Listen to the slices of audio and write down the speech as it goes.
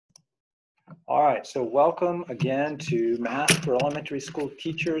All right, so welcome again to Math for Elementary School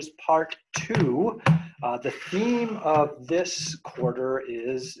Teachers Part 2. The theme of this quarter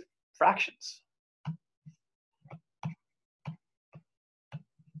is fractions.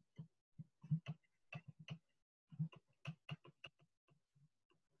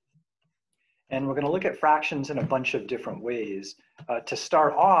 And we're going to look at fractions in a bunch of different ways. To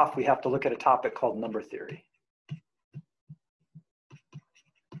start off, we have to look at a topic called number theory.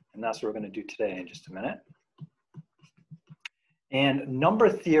 And that's what we're going to do today in just a minute. And number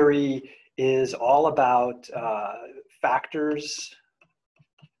theory is all about factors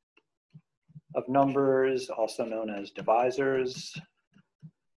of numbers, also known as divisors,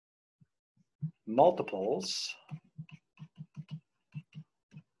 multiples,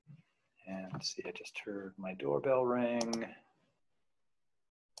 and let's see, I just heard my doorbell ring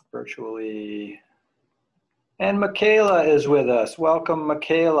virtually. And Michaela is with us. Welcome,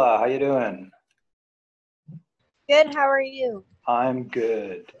 Michaela. How you doing? Good, how are you? I'm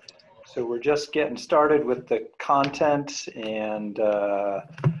good. So we're just getting started with the content, and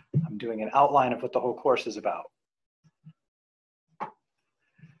I'm doing an outline of what the whole course is about.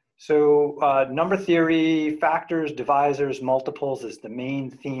 So number theory, factors, divisors, multiples is the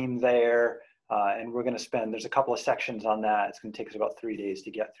main theme there. And we're going to spend, there's a couple of sections on that. It's going to take us about 3 days to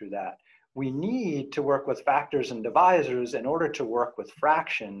get through that. We need to work with factors and divisors in order to work with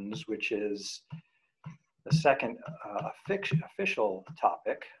fractions, which is the second official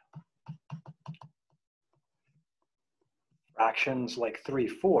topic. Fractions like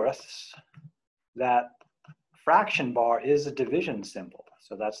 3/4, that fraction bar is a division symbol.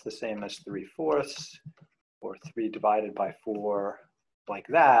 So that's the same as 3/4 or 3 divided by 4, like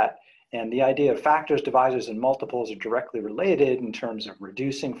that. And the idea of factors, divisors, and multiples are directly related in terms of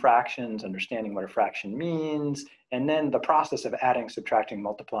reducing fractions, understanding what a fraction means, and then the process of adding, subtracting,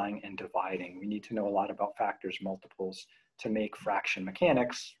 multiplying, and dividing. We need to know a lot about factors, multiples to make fraction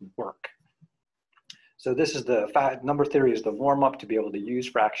mechanics work. So this is the number theory is the warm-up to be able to use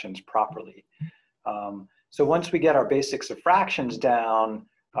fractions properly. So once we get our basics of fractions down,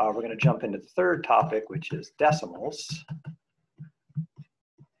 we're going to jump into the third topic, which is decimals.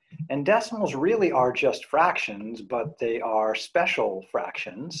 And decimals really are just fractions, but they are special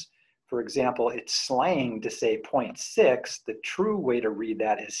fractions. For example, it's slang to say 0.6. The true way to read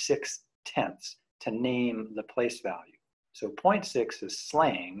that is 6/10 to name the place value. So 0.6 is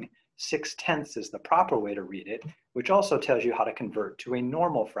slang, 6/10 is the proper way to read it, which also tells you how to convert to a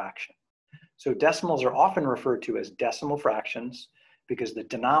normal fraction. So decimals are often referred to as decimal fractions because the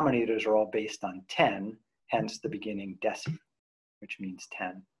denominators are all based on 10, hence the beginning deci, which means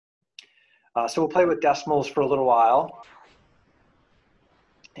 10. So we'll play with decimals for a little while.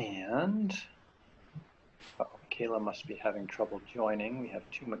 And Michaela must be having trouble joining. We have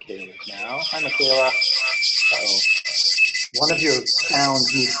 2 Michaelas now. Hi, Michaela. One of your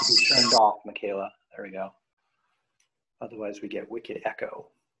sounds needs to be turned off, Michaela. There we go. Otherwise, we get wicked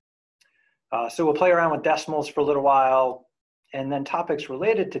echo. So we'll play around with decimals for a little while. And then topics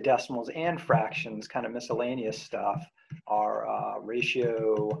related to decimals and fractions, kind of miscellaneous stuff, are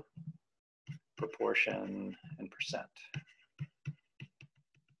ratio, proportion, and percent.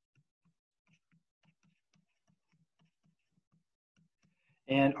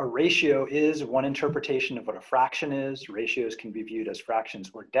 And a ratio is one interpretation of what a fraction is. Ratios can be viewed as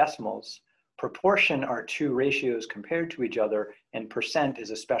fractions or decimals. Proportion are 2 ratios compared to each other, and percent is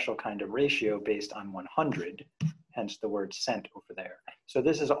a special kind of ratio based on 100, hence the word cent over there. So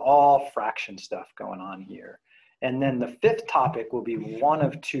this is all fraction stuff going on here. And then the 5th topic will be one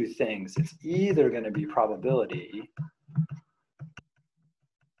of 2 things. It's either going to be probability,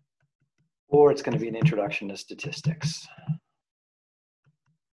 or it's going to be an introduction to statistics.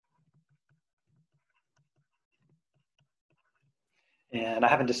 And I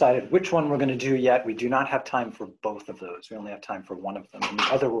haven't decided which one we're going to do yet. We do not have time for both of those. We only have time for one of them, and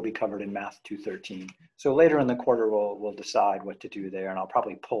the other will be covered in Math 213. So later in the quarter, we'll decide what to do there, and I'll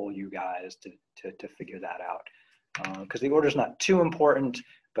probably poll you guys to figure that out. Because the order is not too important,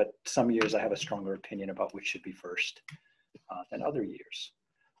 but some years I have a stronger opinion about which should be first than other years.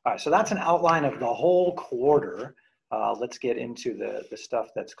 All right, so that's an outline of the whole quarter. Let's get into the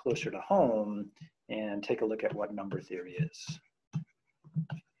stuff that's closer to home and take a look at what number theory is.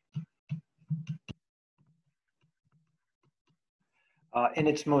 In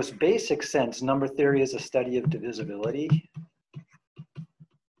its most basic sense, number theory is a study of divisibility.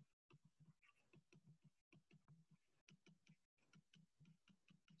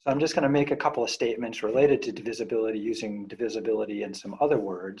 So I'm just going to make a couple of statements related to divisibility using divisibility and some other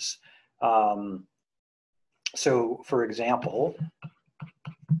words. So for example,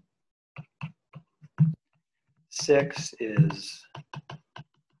 6 is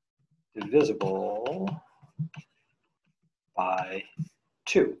divisible by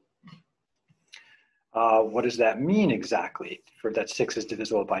 2. What does that mean exactly, for that 6 is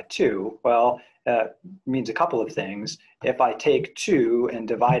divisible by 2? Well, it means a couple of things. If I take 2 and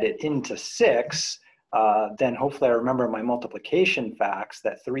divide it into 6, then hopefully I remember my multiplication facts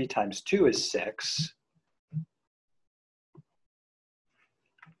that 3 times 2 is 6.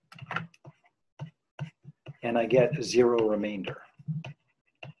 And I get a 0 remainder.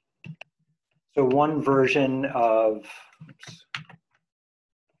 So one version of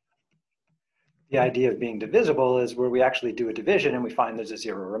the idea of being divisible is where we actually do a division and we find there's a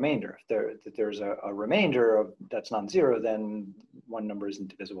 0 remainder. If there's a remainder that's non-zero, then one number isn't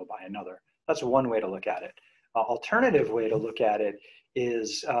divisible by another. That's one way to look at it. Alternative way to look at it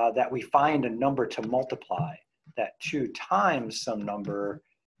is that we find a number to multiply, that 2 times some number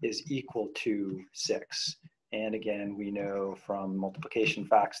is equal to 6. And again, we know from multiplication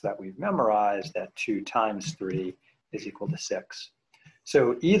facts that we've memorized that 2 times 3 is equal to 6.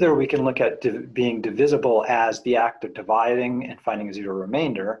 So either we can look at being divisible as the act of dividing and finding a 0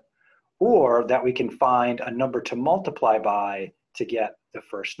 remainder, or that we can find a number to multiply by to get the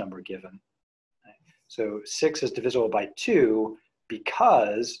first number given. So 6 is divisible by 2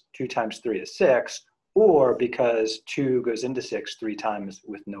 because 2 times 3 is 6, or because 2 goes into 6 3 times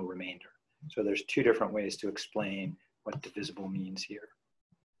with no remainder. So there's 2 different ways to explain what divisible means here.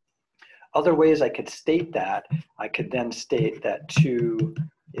 Other ways I could state that, I could then state that 2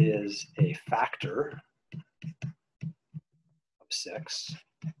 is a factor of 6.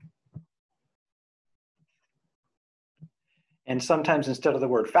 And sometimes instead of the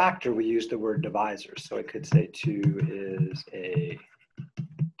word factor, we use the word divisor. So I could say 2 is a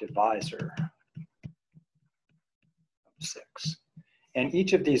divisor of 6. And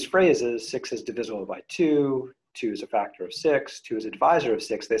each of these phrases, 6 is divisible by 2, 2 is a factor of 6, 2 is a divisor of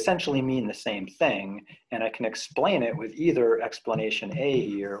 6, they essentially mean the same thing. And I can explain it with either explanation A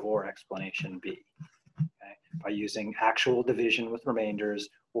here or explanation B, okay, by using actual division with remainders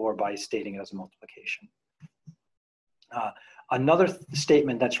or by stating it as a multiplication. Another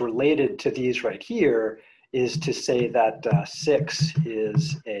statement that's related to these right here is to say that 6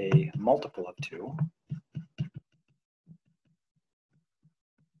 is a multiple of 2.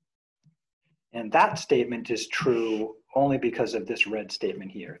 And that statement is true only because of this red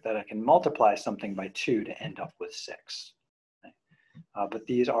statement here, that I can multiply something by 2 to end up with 6. Okay? But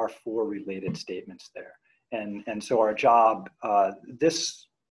these are 4 related statements there. And so our job this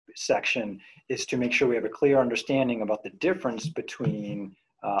section is to make sure we have a clear understanding about the difference between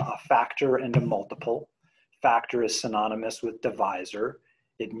a factor and a multiple. Factor is synonymous with divisor.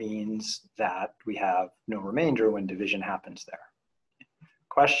 It means that we have no remainder when division happens there.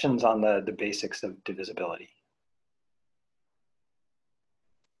 Questions on the basics of divisibility?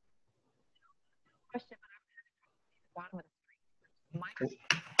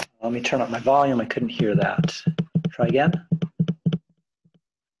 Let me turn up my volume. I couldn't hear that. Try again.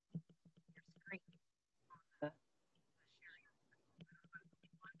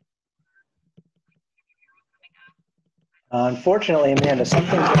 Unfortunately, Amanda,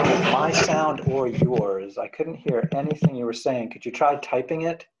 something's wrong with my sound or yours. I couldn't hear anything you were saying. Could you try typing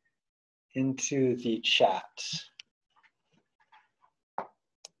it into the chat?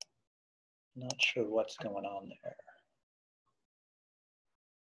 Not sure what's going on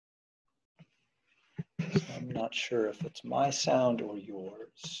there. So I'm not sure if it's my sound or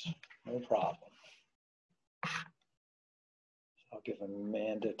yours. No problem. I'll give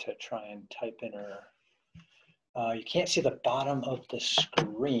Amanda to try and type in her. You can't see the bottom of the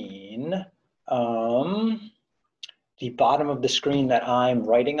screen. The bottom of the screen that I'm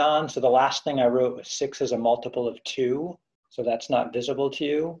writing on, so the last thing I wrote was 6 is a multiple of 2, so that's not visible to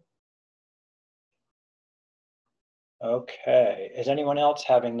you. Okay, is anyone else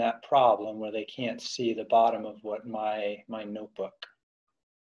having that problem where they can't see the bottom of what my notebook?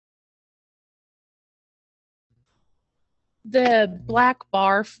 The black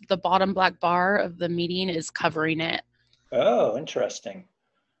bar, the bottom black bar of the meeting is covering it. Oh, interesting.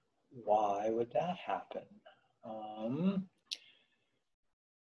 Why would that happen?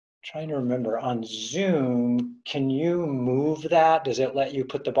 Trying to remember, on Zoom, can you move that? Does it let you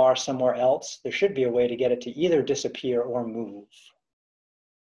put the bar somewhere else? There should be a way to get it to either disappear or move.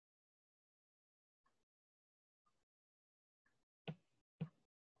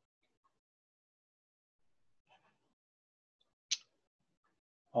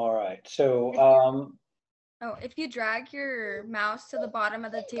 All right, so if you drag your mouse to the bottom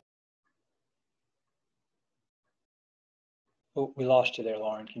of the table. Oh, we lost you there,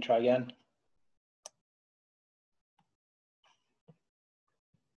 Lauren. Can you try again?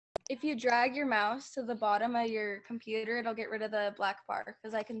 If you drag your mouse to the bottom of your computer, it'll get rid of the black bar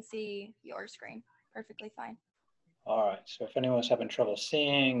because I can see your screen perfectly fine. All right, so if anyone's having trouble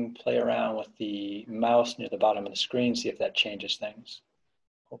seeing, play around with the mouse near the bottom of the screen, see if that changes things.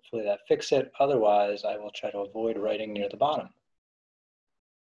 Hopefully that fixes it. Otherwise, I will try to avoid writing near the bottom.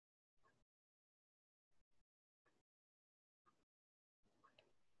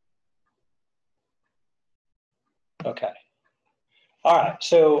 Okay. All right,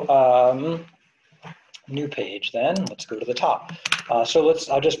 so new page then. Let's go to the top. I'll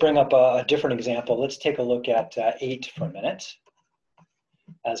just bring up a different example. Let's take a look at 8 for a minute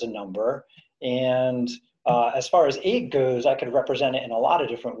as a number. And as far as 8 goes, I could represent it in a lot of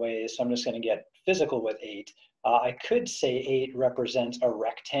different ways. So I'm just going to get physical with 8. I could say 8 represents a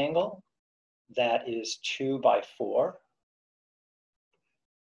rectangle that is 2 by 4.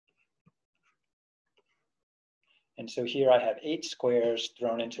 And so here I have 8 squares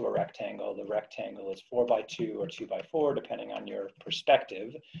thrown into a rectangle. The rectangle is 4 by 2 or 2 by 4, depending on your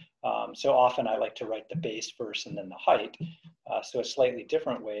perspective. So often I like to write the base first and then the height. So a slightly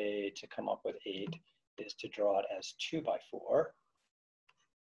different way to come up with 8 is to draw it as 2 by 4.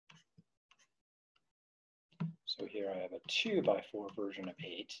 So here I have a 2 by 4 version of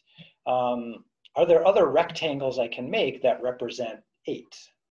 8. Are there other rectangles I can make that represent 8?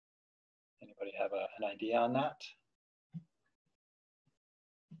 Anybody have an idea on that?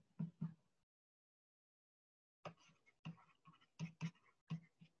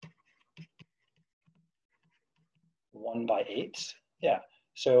 One by 8, yeah.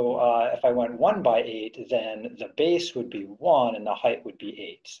 So if I went 1 by 8, then the base would be 1 and the height would be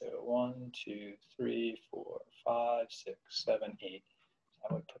 8. So 1, 2, 3, 4, 5, 6, 7, 8.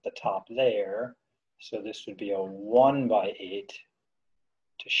 I would put the top there. So this would be a 1 by 8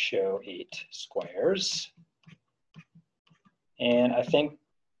 to show 8 squares. And I think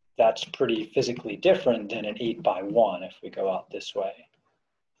that's pretty physically different than an 8 by 1 if we go out this way.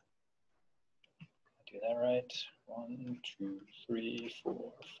 Do that right? 1, 2, 3,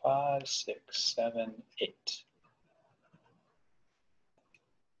 4, 5, 6, 7, 8.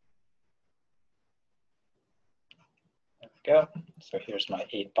 There we go. So here's my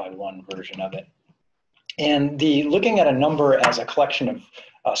 8 by 1 version of it. And looking at a number as a collection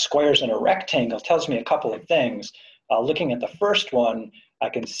of squares in a rectangle tells me a couple of things. Looking at the first one, I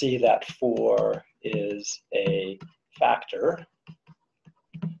can see that 4 is a factor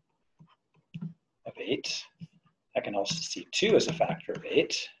of 8. I can also see 2 as a factor of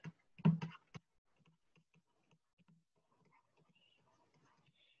 8.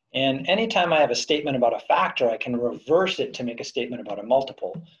 And anytime I have a statement about a factor, I can reverse it to make a statement about a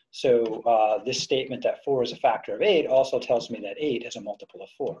multiple. So this statement that 4 is a factor of 8 also tells me that 8 is a multiple of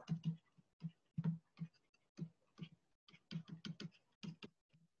 4.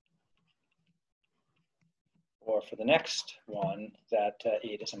 Or for the next one, that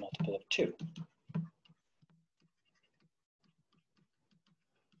 8 is a multiple of 2.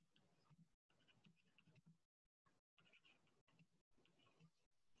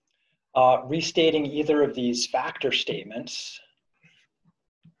 Restating either of these factor statements,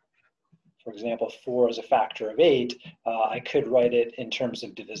 for example, 4 is a factor of 8, I could write it in terms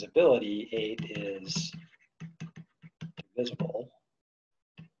of divisibility. 8 is divisible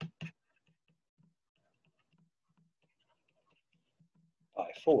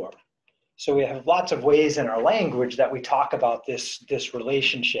by 4. So we have lots of ways in our language that we talk about this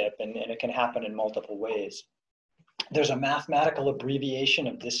relationship, and it can happen in multiple ways. There's a mathematical abbreviation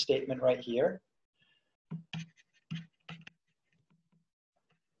of this statement right here.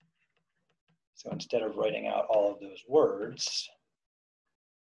 So instead of writing out all of those words,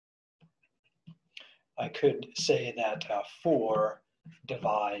 I could say that 4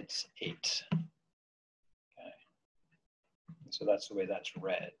 divides 8. Okay. So that's the way that's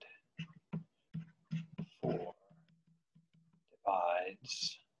read. 4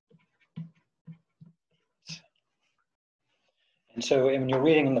 divides 8. And so when you're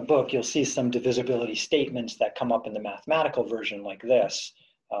reading in the book, you'll see some divisibility statements that come up in the mathematical version like this.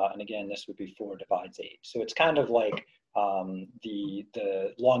 And again, this would be 4 divides 8. So it's kind of like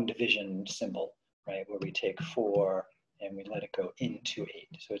the long division symbol, right? Where we take 4 and we let it go into 8.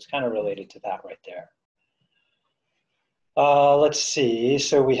 So it's kind of related to that right there. Let's see.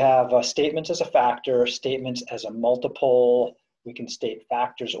 So we have statements as a factor, statements as a multiple. We can state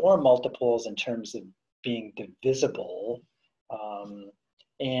factors or multiples in terms of being divisible.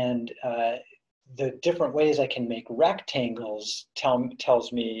 The different ways I can make rectangles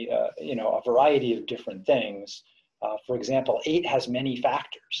tells me, a variety of different things. For example, 8 has many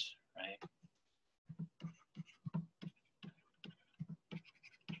factors, right?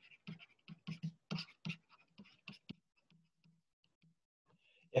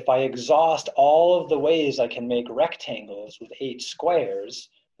 if I exhaust all of the ways I can make rectangles with 8 squares,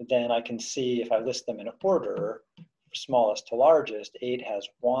 then I can see if I list them in order, smallest to largest, 8 has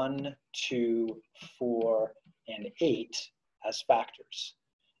 1, 2, 4, and 8 as factors.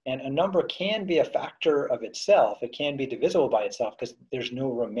 And a number can be a factor of itself. It can be divisible by itself because there's no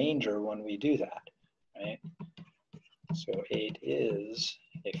remainder when we do that, right? So 8 is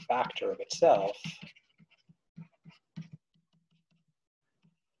a factor of itself.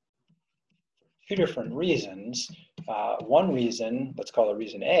 Two different reasons. One reason, let's call it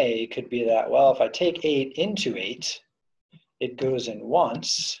reason A, could be that, well, if I take 8 into 8, it goes in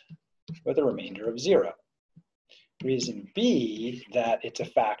once with a remainder of 0. Reason B, that it's a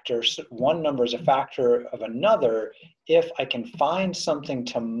factor, so one number is a factor of another if I can find something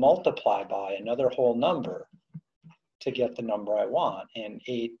to multiply by, another whole number, to get the number I want. And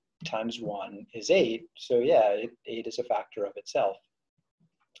 8 times 1 is 8, so yeah, 8 is a factor of itself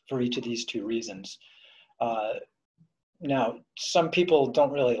for each of these two reasons. Now, some people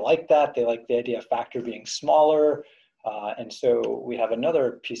don't really like that. They like the idea of factor being smaller. And so we have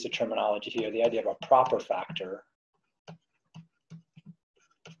another piece of terminology here, the idea of a proper factor.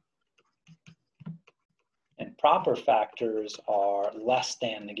 And proper factors are less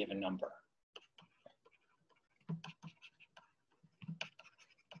than the given number.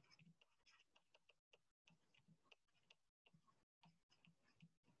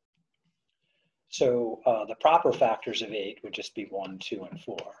 So the proper factors of 8 would just be 1, 2, and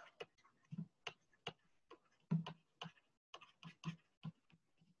 4.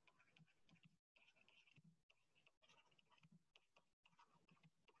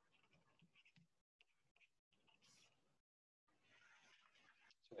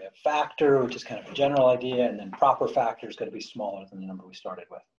 So we have factor, which is kind of a general idea, and then proper factor is going to be smaller than the number we started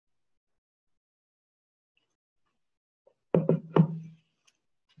with.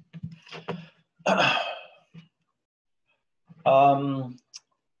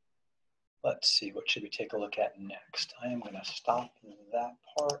 Let's see, what should we take a look at next? I am going to stop that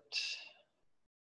part.